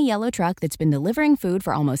friendly yellow truck that's been delivering food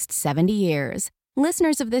for almost 70 years.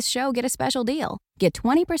 Listeners of this show get a special deal. Get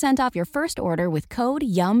 20% off your first order with code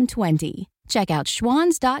YUM20. Check out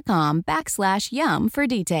schwans.com/YUM for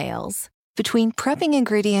details. Between prepping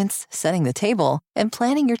ingredients, setting the table, and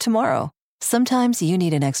planning your tomorrow, sometimes you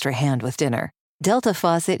need an extra hand with dinner. Delta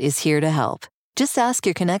Faucet is here to help. Just ask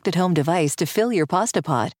your connected home device to fill your pasta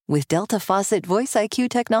pot with Delta Faucet Voice IQ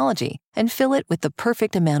technology and fill it with the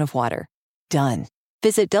perfect amount of water. Done.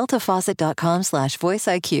 Visit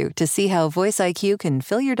deltafaucet.com/voiceIQ to see how Voice IQ can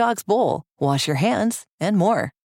fill your dog's bowl, wash your hands, and more.